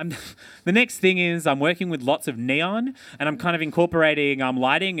thing is I'm working with lots of neon, and I'm kind of incorporating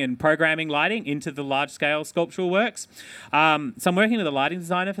lighting and programming lighting into the large-scale sculptural works. So I'm working with a lighting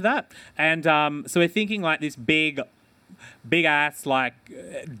designer for that, and so we're thinking like this big ass like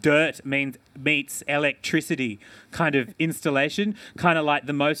dirt meets electricity kind of installation, kind of like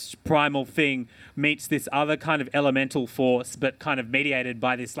the most primal thing meets this other kind of elemental force, but kind of mediated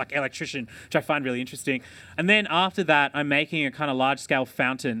by this like electrician, which I find really interesting. And then after that, I'm making a kind of large scale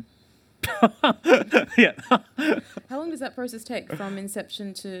fountain. Yeah. How long does that process take from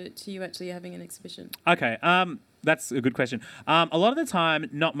inception to you actually having an exhibition? Okay. That's a good question. A lot of the time,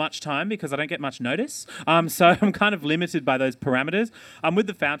 not much time because I don't get much notice. So I'm kind of limited by those parameters. With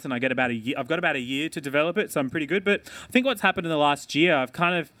the fountain, I've got about a year to develop it, so I'm pretty good. But I think what's happened in the last year, I've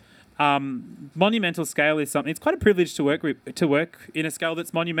kind of monumental scale is something. It's quite a privilege to work in a scale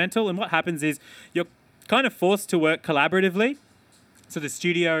that's monumental. And what happens is you're kind of forced to work collaboratively. So the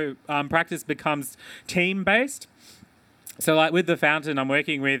studio practice becomes team-based. So like with the fountain, I'm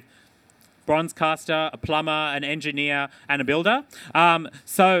working with bronze caster, a plumber, an engineer, and a builder.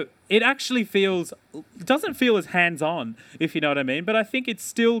 So it actually doesn't feel as hands-on, if you know what I mean. But I think it's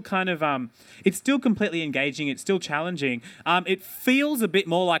still kind of, it's still completely engaging. It's still challenging. It feels a bit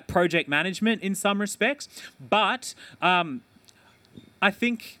more like project management in some respects. But I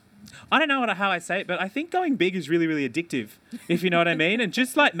think, I don't know how I say it, but I think going big is really, really addictive, if you know what I mean. And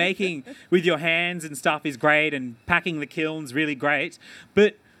just like making with your hands and stuff is great, and packing the kiln's really great.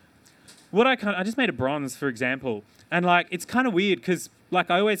 But I just made a bronze, for example, and like it's kind of weird because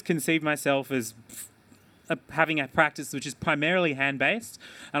like I always conceive myself as having a practice which is primarily hand-based,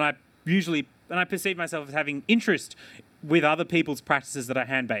 and I perceive myself as having interest with other people's practices that are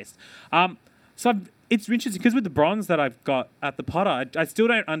hand-based. It's interesting because with the bronze that I've got at the Potter, I still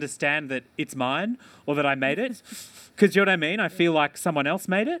don't understand that it's mine or that I made it. Because you know what I mean? I feel like someone else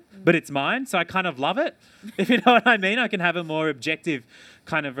made it, but it's mine. So I kind of love it. If you know what I mean, I can have a more objective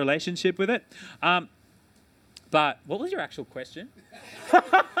kind of relationship with it. But what was your actual question? I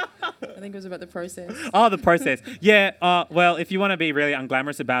think it was about the process. Oh, the process. Yeah. Well, if you want to be really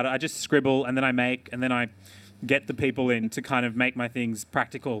unglamorous about it, I just scribble and then I make and then I get the people in to kind of make my things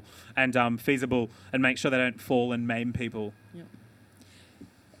practical and feasible and make sure they don't fall and maim people. Yep.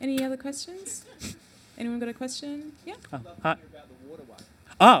 Any other questions? Anyone got a question? Yeah.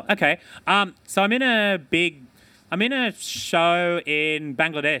 Oh, okay. So I'm in a show in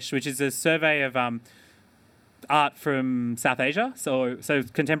Bangladesh, which is a survey of art from South Asia, so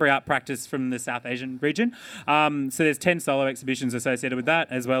contemporary art practice from the South Asian region. So there's 10 solo exhibitions associated with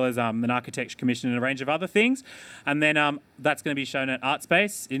that, as well as an architecture commission and a range of other things. And then that's going to be shown at Art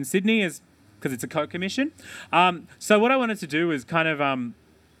Space in Sydney because it's a co-commission. So what I wanted to do is kind of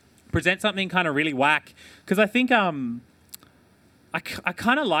present something kind of really whack, because I think I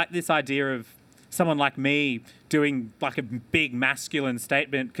kind of like this idea of someone like me doing like a big masculine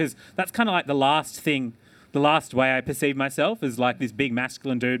statement, because that's kind of like the last way I perceive myself is like this big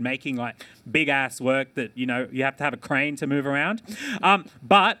masculine dude making like big ass work that, you know, you have to have a crane to move around.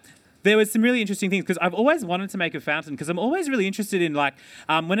 But there was some really interesting things, because I've always wanted to make a fountain, because I'm always really interested in like,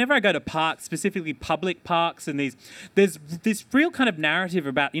 whenever I go to parks, specifically public parks, and there's this real kind of narrative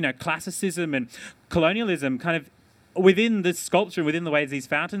about, you know, classicism and colonialism kind of within the sculpture, within the ways these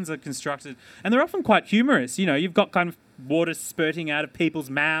fountains are constructed. And they're often quite humorous. You know, you've got kind of water spurting out of people's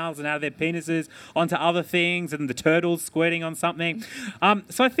mouths and out of their penises onto other things, and the turtles squirting on something.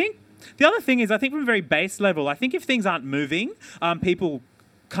 So I think the other thing is, I think from a very base level, I think if things aren't moving, people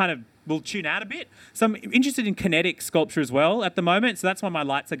kind of will tune out a bit. So I'm interested in kinetic sculpture as well at the moment. So that's why my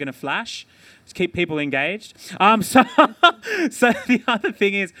lights are going to flash to keep people engaged. So the other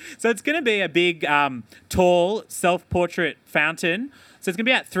thing is, so it's going to be a big, tall self-portrait fountain. So it's going to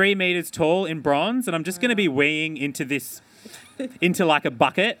be at 3 meters tall in bronze, and I'm just going to be weeing into this, into like a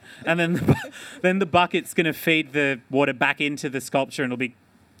bucket, and then the bucket's going to feed the water back into the sculpture, and it'll be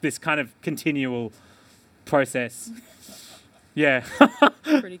this kind of continual process. Yeah.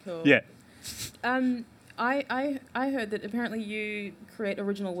 Pretty cool. Yeah. I heard that apparently you create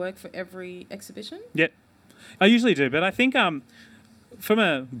original work for every exhibition. Yep. I usually do, but I think from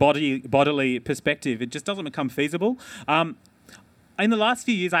a bodily perspective, it just doesn't become feasible. In the last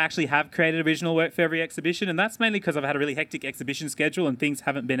few years, I actually have created original work for every exhibition, and that's mainly because I've had a really hectic exhibition schedule and things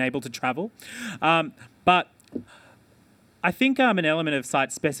haven't been able to travel. But I think an element of site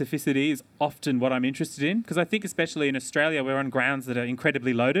specificity is often what I'm interested in, because I think especially in Australia, we're on grounds that are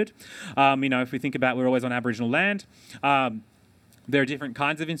incredibly loaded. You know, if we think about, we're always on Aboriginal land. There are different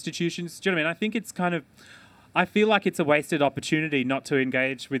kinds of institutions. Do you know what I mean? I think it's kind of, I feel like it's a wasted opportunity not to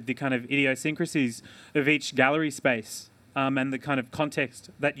engage with the kind of idiosyncrasies of each gallery space. And the kind of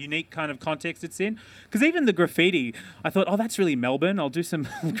context, that unique kind of context it's in. Because even the graffiti, I thought, oh, that's really Melbourne. I'll do some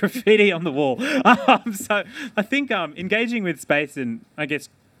graffiti on the wall. So I think engaging with space and, I guess,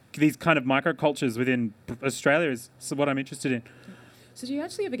 these kind of microcultures within Australia is what I'm interested in. So do you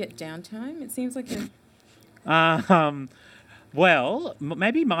actually ever get downtime? It seems like you're... Well,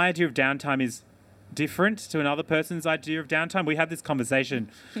 maybe my idea of downtime is different to another person's idea of downtime. We had this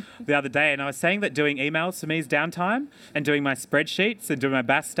conversation the other day, and I was saying that doing emails for me is downtime, and doing my spreadsheets and doing my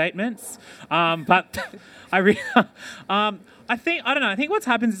BAS statements. But I think what's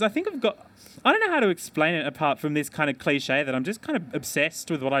happened is I don't know how to explain it apart from this kind of cliche that I'm just kind of obsessed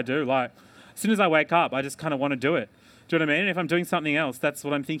with what I do. Like, as soon as I wake up, I just kind of want to do it. Do you know what I mean? And if I'm doing something else, that's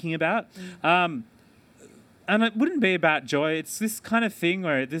what I'm thinking about. And it wouldn't be about joy. It's this kind of thing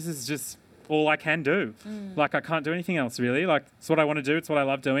where this is just all I can do. Like, I can't do anything else, really. Like, it's what I want to do. It's what I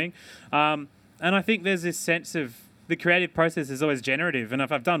love doing. And I think there's this sense of the creative process is always generative. And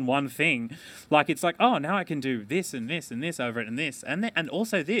if I've done one thing, like, it's like, oh, now I can do this and this and this over it and this and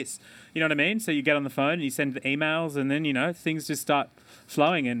also this. You know what I mean? So you get on the phone and you send the emails, and then, you know, things just start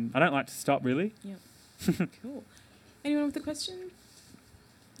flowing, and I don't like to stop, really. Yeah. Cool. Anyone with a question?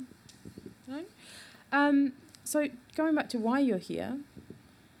 No? So going back to why you're here...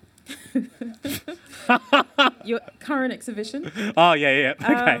 Your current exhibition. Oh, yeah.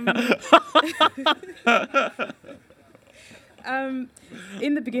 Okay.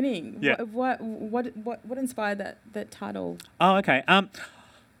 In the beginning, yeah. what inspired that title? Oh, okay.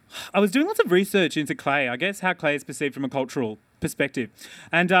 I was doing lots of research into clay. I guess how clay is perceived from a cultural perspective.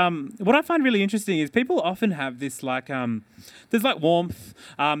 And what I find really interesting is people often have this like, there's like warmth.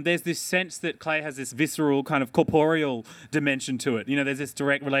 There's this sense that clay has this visceral kind of corporeal dimension to it. You know, there's this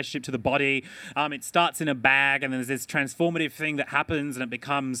direct relationship to the body. It starts in a bag, and then there's this transformative thing that happens, and it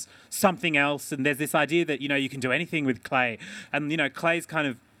becomes something else. And there's this idea that, you know, you can do anything with clay. And, you know, clay's kind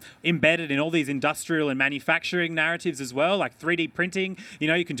of embedded in all these industrial and manufacturing narratives as well, like 3D printing. You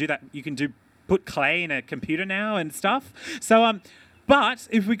know, you can do that. You can put clay in a computer now and stuff. So, but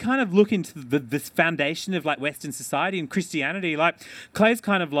if we kind of look into this foundation of like Western society and Christianity, like clay's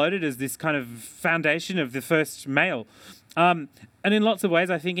kind of loaded as this kind of foundation of the first male. And in lots of ways,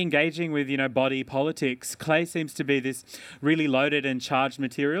 I think engaging with, you know, body politics, clay seems to be this really loaded and charged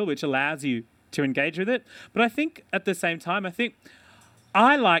material, which allows you to engage with it. But I think at the same time,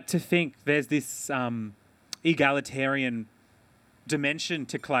 I like to think there's this egalitarian dimension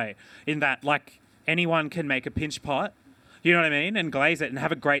to clay, in that like anyone can make a pinch pot, you know what I mean, and glaze it and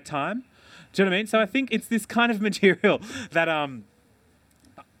have a great time. Do you know what I mean? So I think it's this kind of material that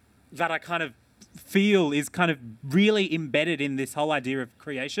that I kind of feel is kind of really embedded in this whole idea of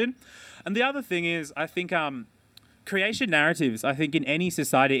creation. And the other thing is, I think creation narratives, I think in any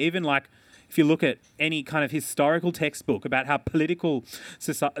society, even like if you look at any kind of historical textbook about how political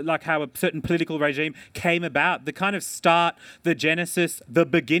society, like how a certain political regime came about, the kind of start, the genesis, the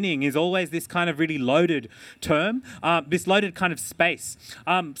beginning is always this kind of really loaded term, this loaded kind of space.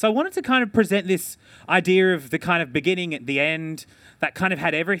 So I wanted to kind of present this idea of the kind of beginning at the end that kind of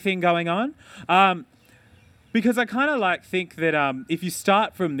had everything going on. Because I kind of like think that if you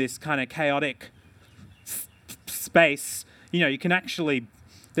start from this kind of chaotic space, you know, you can actually,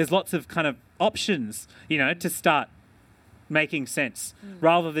 there's lots of kind of options, you know, to start making sense,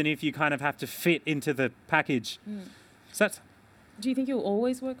 rather than if you kind of have to fit into the package. So that's... Do you think you'll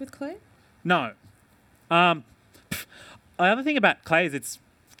always work with clay? No. The other thing about clay is it's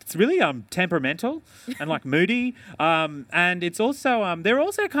really temperamental and like moody, and it's also there are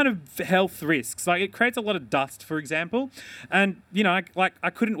also kind of health risks. Like it creates a lot of dust, for example, and you know, I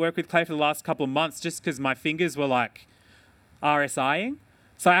couldn't work with clay for the last couple of months just because my fingers were like RSIing.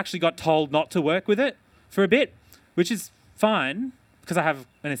 So I actually got told not to work with it for a bit, which is fine because I have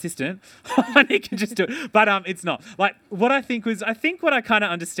an assistant and he can just do it. But it's not like what I think what I kind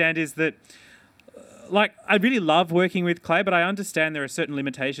of understand is that. Like, I really love working with clay, but I understand there are certain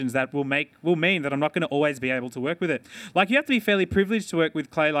limitations that will mean that I'm not going to always be able to work with it. Like, you have to be fairly privileged to work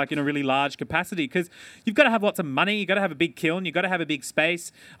with clay, like, in a really large capacity, because you've got to have lots of money, you've got to have a big kiln, you've got to have a big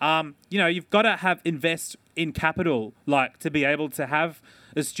space. You know, you've got to invest in capital, like, to be able to have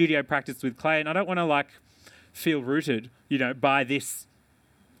a studio practice with clay. And I don't want to, like, feel rooted, you know, by this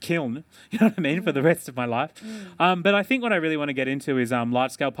kiln, you know what I mean, for the rest of my life. But I think what I really want to get into is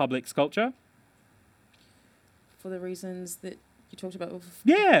large-scale public sculpture. For the reasons that you talked about before.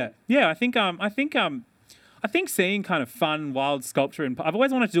 Yeah. I think seeing kind of fun, wild sculpture, and I've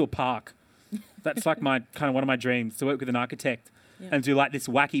always wanted to do a park. That's like my kind of one of my dreams, to work with an architect and do like this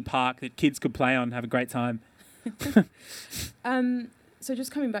wacky park that kids could play on, and have a great time. So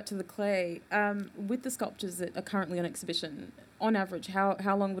just coming back to the clay, with the sculptures that are currently on exhibition, on average,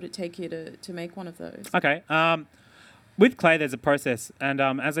 how long would it take you to make one of those? Okay. With clay, there's a process, and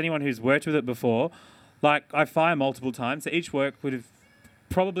as anyone who's worked with it before. Like, I fire multiple times, so each work would have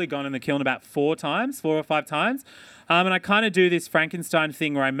probably gone in the kiln about 4 or 5 times. And I kind of do this Frankenstein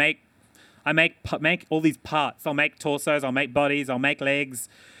thing where I make all these parts. I'll make torsos, I'll make bodies, I'll make legs,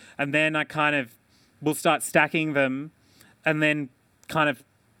 and then I kind of will start stacking them, and then kind of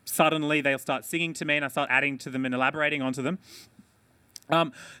suddenly they'll start singing to me, and I start adding to them and elaborating onto them.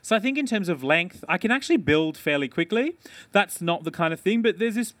 So I think in terms of length, I can actually build fairly quickly. That's not the kind of thing, but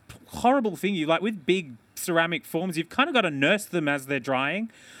there's this horrible thing. You like with big ceramic forms, you've kind of got to nurse them as they're drying.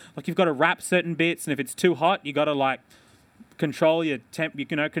 Like you've got to wrap certain bits, and if it's too hot, you got to like control your temp. You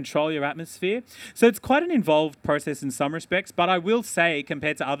can control your atmosphere. So it's quite an involved process in some respects. But I will say,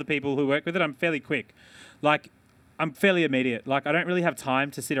 compared to other people who work with it, I'm fairly quick. Like I'm fairly immediate. Like I don't really have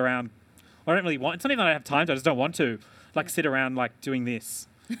time to sit around. I don't really want. It's not even that I have time to. I just don't want to. Like sit around like doing this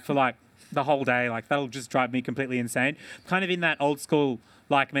for like the whole day. Like that'll just drive me completely insane. Kind of in that old school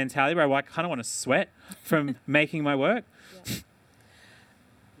like mentality where I like, kind of want to sweat from making my work. Yeah.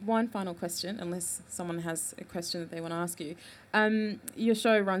 One final question, unless someone has a question that they want to ask you. Your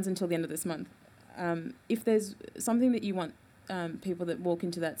show runs until the end of this month. If there's something that you want people that walk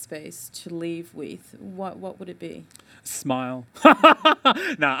into that space to leave with, what would it be? Smile.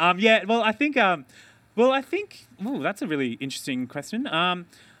 No. Yeah. Well, I think. Ooh, that's a really interesting question. I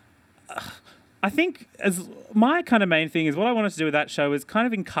think as my kind of main thing is what I wanted to do with that show is kind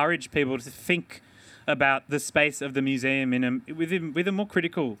of encourage people to think about the space of the museum with a more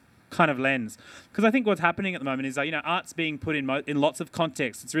critical kind of lens. Because I think what's happening at the moment is that, you know, art's being put in lots of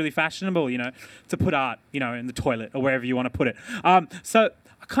contexts. It's really fashionable, you know, to put art, you know, in the toilet or wherever you want to put it. So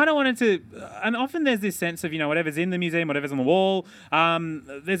I kind of wanted to, and often there's this sense of, you know, whatever's in the museum, whatever's on the wall,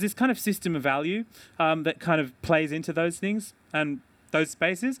 there's this kind of system of value that kind of plays into those things and those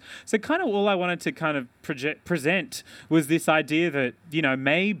spaces. So kind of all I wanted to kind of present was this idea that, you know,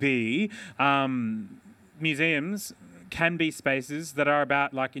 maybe museums can be spaces that are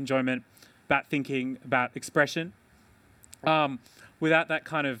about like enjoyment, about thinking, about expression, without that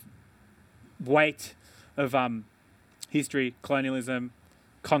kind of weight of history, colonialism,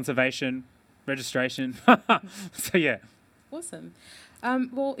 conservation, registration. So yeah. Awesome.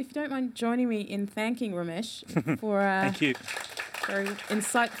 Well, if you don't mind joining me in thanking Ramesh for Thank you. Very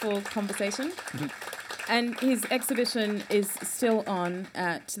insightful conversation. And his exhibition is still on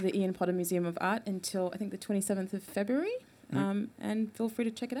at the Ian Potter Museum of Art until I think the 27th of February. And feel free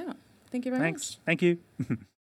to check it out. Thank you very much. Thank you.